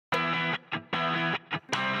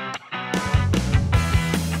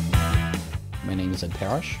name is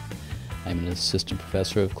Parrish. I'm an assistant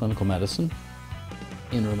professor of clinical medicine.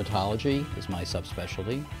 In rheumatology is my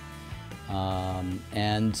subspecialty. I'm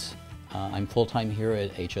full-time here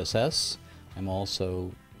at HSS. I'm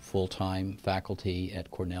also full-time faculty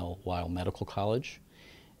at Cornell Weill Medical College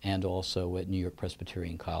and also at New York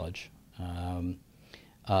Presbyterian College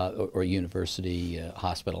or University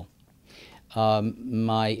Hospital.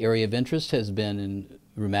 My area of interest has been in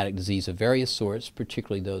rheumatic disease of various sorts,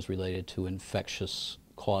 particularly those related to infectious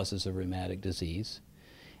causes of rheumatic disease.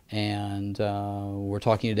 And we're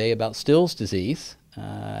talking today about Still's disease,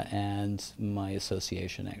 and my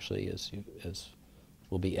association actually, as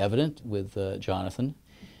will be evident, with Jonathan,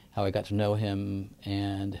 how I got to know him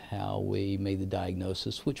and how we made the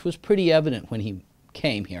diagnosis, which was pretty evident when he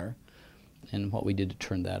came here, and what we did to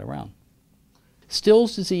turn that around.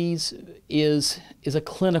 Still's disease is a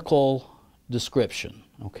clinical description,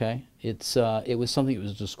 okay? It was something that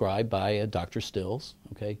was described by Dr. Stills,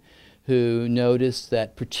 okay, who noticed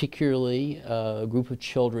that particularly a group of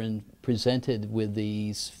children presented with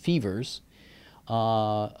these fevers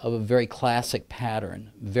of a very classic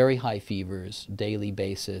pattern, very high fevers, daily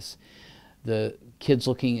basis. The kids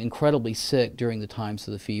looking incredibly sick during the times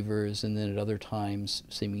of the fevers and then at other times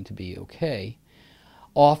seeming to be okay.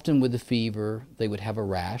 Often with the fever, they would have a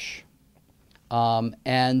rash,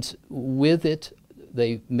 and with it,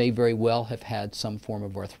 they may very well have had some form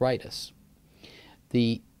of arthritis.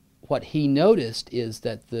 What he noticed is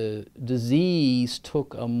that the disease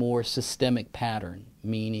took a more systemic pattern,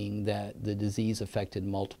 meaning that the disease affected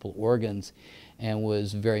multiple organs and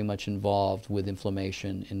was very much involved with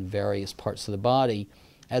inflammation in various parts of the body,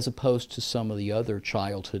 as opposed to some of the other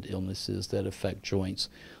childhood illnesses that affect joints,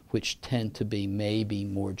 which tend to be maybe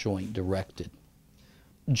more joint directed.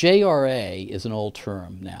 JRA is an old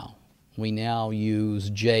term now. We now use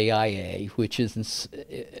JIA, which is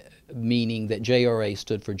meaning that JRA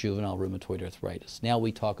stood for juvenile rheumatoid arthritis. Now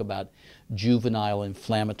we talk about juvenile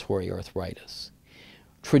inflammatory arthritis.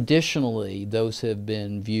 Traditionally, those have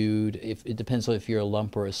been viewed, it depends on if you're a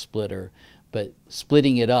lump or a splitter, but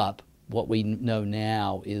splitting it up, what we know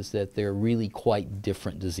now is that they're really quite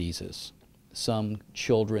different diseases. Some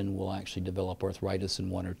children will actually develop arthritis in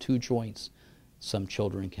one or two joints. Some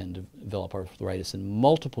children can develop arthritis in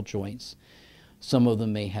multiple joints. Some of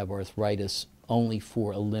them may have arthritis only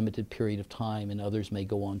for a limited period of time, and others may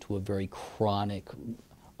go on to a very chronic,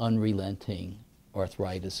 unrelenting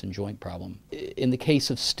arthritis and joint problem. In the case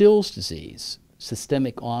of Still's disease,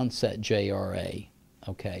 systemic onset JRA,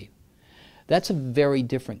 okay, that's a very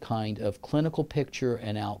different kind of clinical picture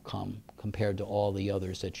and outcome compared to all the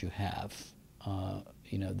others that you have.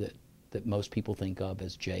 You know, that most people think of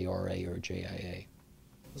as JRA or JIA.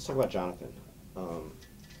 Let's talk about Jonathan.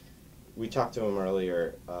 We talked to him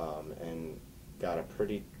earlier and got a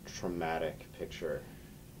pretty traumatic picture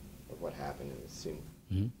of what happened. It seemed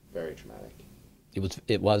very traumatic.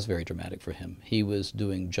 It was very dramatic for him. He was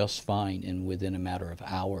doing just fine, and within a matter of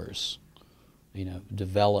hours, you know,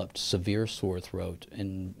 developed severe sore throat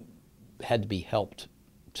and had to be helped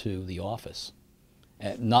to the office.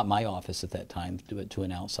 Not my office at that time, but to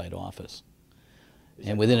an outside office.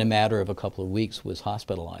 And within a matter of a couple of weeks was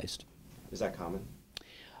hospitalized. Is that common?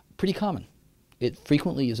 Pretty common. It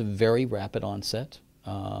frequently is a very rapid onset.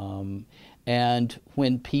 And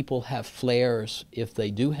when people have flares, if they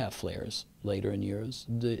do have flares later in years,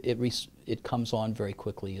 it comes on very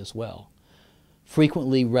quickly as well.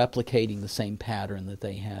 Frequently replicating the same pattern that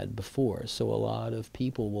they had before. So a lot of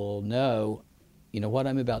people will know, you know what,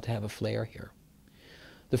 I'm about to have a flare here.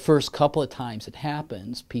 The first couple of times it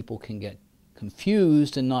happens, people can get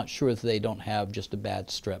confused and not sure that they don't have just a bad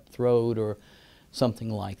strep throat or something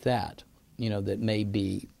like that, you know, that may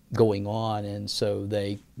be going on, and so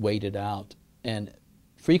they wait it out. And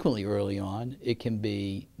frequently early on, it can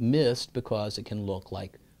be missed because it can look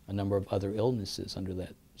like a number of other illnesses under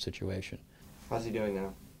that situation. How's he doing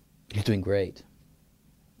now? He's doing great.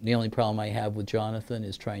 The only problem I have with Jonathan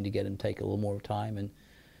is trying to get him to take a little more time and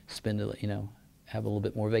spend, you know, have a little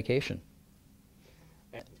bit more vacation.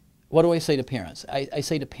 What do I say to parents? I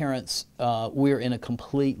say to parents, we're in a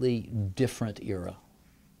completely different era,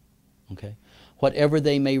 okay? Whatever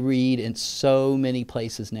they may read in so many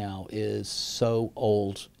places now is so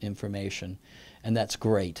old information, and that's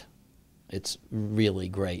great. It's really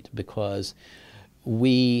great because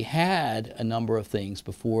we had a number of things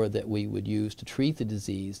before that we would use to treat the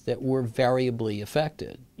disease that were variably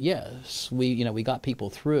affected. Yes, we got people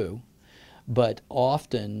through, but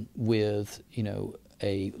often with, you know,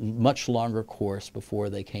 a much longer course before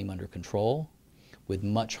they came under control, with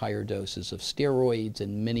much higher doses of steroids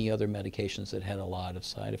and many other medications that had a lot of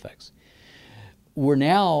side effects. we're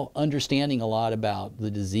now understanding a lot about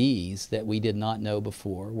the disease that we did not know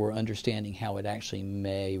before. We're understanding how it actually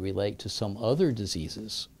may relate to some other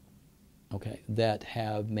diseases, okay, that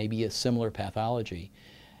have maybe a similar pathology,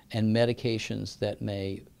 and medications that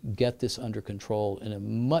may get this under control in a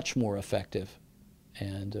much more effective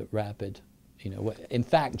and rapid, way. In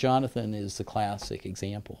fact, Jonathan is the classic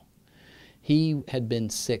example. He had been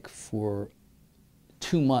sick for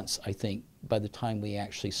 2 months, I think, by the time we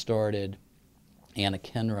actually started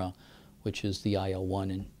anakinra, which is the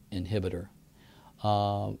IL-1 inhibitor.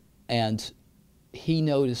 And he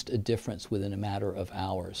noticed a difference within a matter of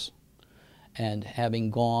hours. And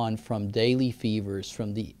having gone from daily fevers,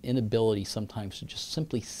 from the inability sometimes to just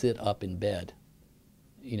simply sit up in bed,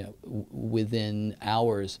 within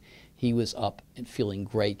hours he was up and feeling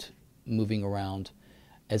great, moving around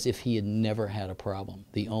as if he had never had a problem.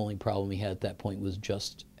 The only problem he had at that point was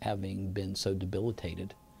just having been so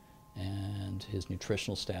debilitated, and his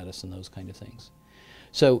nutritional status and those kind of things.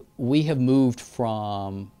 So we have moved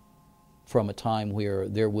from a time where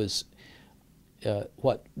there was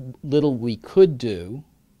what little we could do,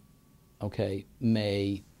 okay,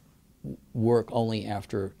 may work only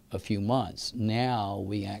after a few months. Now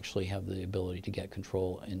we actually have the ability to get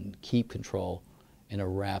control and keep control in a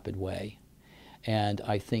rapid way. And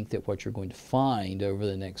I think that what you're going to find over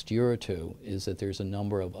the next year or two is that there's a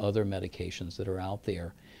number of other medications that are out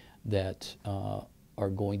there that are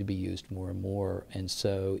going to be used more and more. And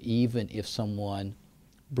so even if someone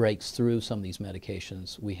breaks through some of these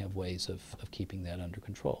medications, we have ways of keeping that under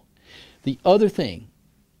control. The other thing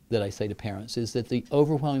that I say to parents is that the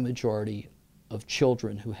overwhelming majority of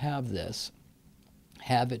children who have this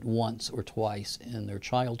have it once or twice in their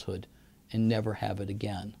childhood and never have it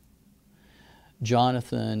again.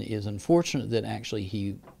 Jonathan is unfortunate that actually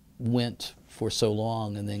he went for so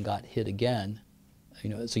long and then got hit again,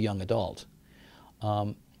 as a young adult.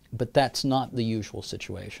 But that's not the usual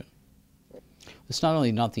situation. It's not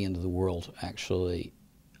only not the end of the world, actually.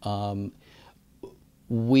 I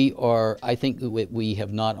think that we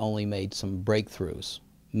have not only made some breakthroughs,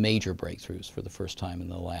 major breakthroughs for the first time in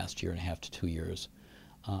the last year and a half to 2 years.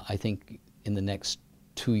 I think in the next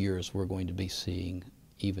 2 years we're going to be seeing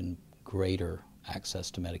even greater access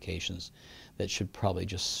to medications that should probably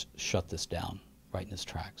just shut this down right in its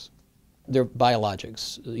tracks. They're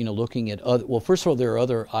biologics, looking at other, well, first of all, there are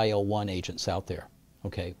other IL-1 agents out there,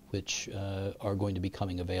 okay, which are going to be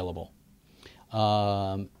coming available.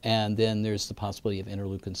 And then there's the possibility of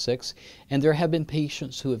interleukin-6. And there have been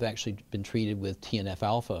patients who have actually been treated with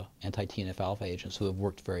TNF-alpha, anti-TNF-alpha agents who have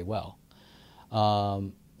worked very well.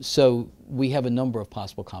 So we have a number of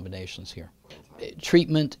possible combinations here.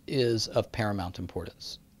 Treatment is of paramount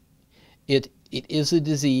importance. It is a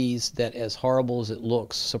disease that, as horrible as it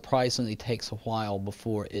looks, surprisingly takes a while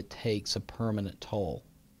before it takes a permanent toll.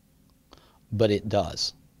 But it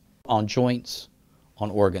does, on joints, on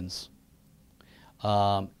organs.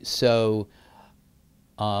 So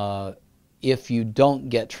if you don't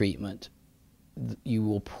get treatment, you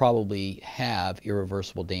will probably have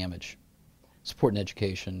irreversible damage. Support and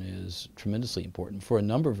education is tremendously important for a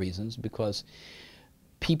number of reasons, because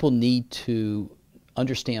people need to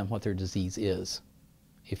understand what their disease is.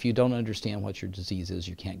 If you don't understand what your disease is,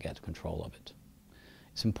 you can't get control of it.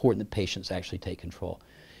 It's important that patients actually take control.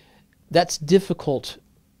 That's difficult.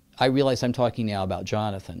 I realize I'm talking now about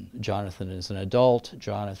Jonathan. Jonathan is an adult.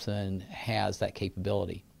 Jonathan has that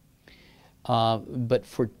capability. But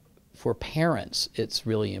for parents, it's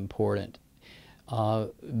really important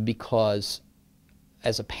because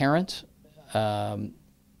as a parent,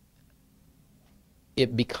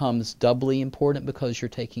 it becomes doubly important because you're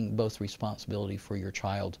taking both responsibility for your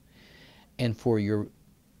child and for your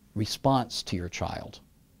response to your child.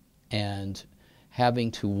 And having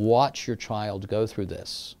to watch your child go through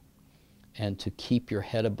this and to keep your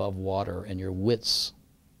head above water and your wits,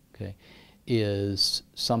 okay, is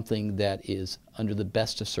something that is, under the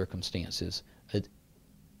best of circumstances,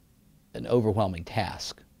 an overwhelming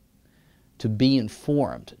task. To be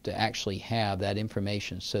informed, to actually have that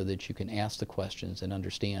information so that you can ask the questions and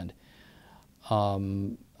understand.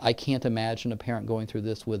 I can't imagine a parent going through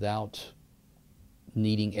this without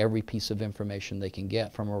needing every piece of information they can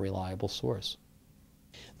get from a reliable source.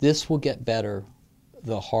 This will get better.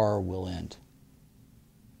 The horror will end.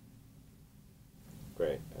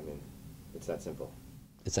 Great. I mean, it's that simple.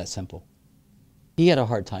 It's that simple. He had a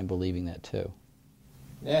hard time believing that too.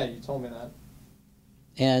 Yeah, you told me that.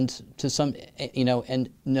 And to some, and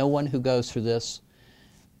no one who goes through this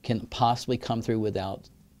can possibly come through without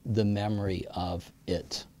the memory of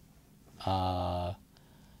it. But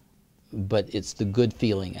it's the good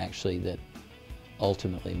feeling, actually, that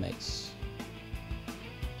ultimately makes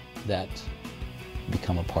that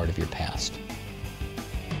become a part of your past.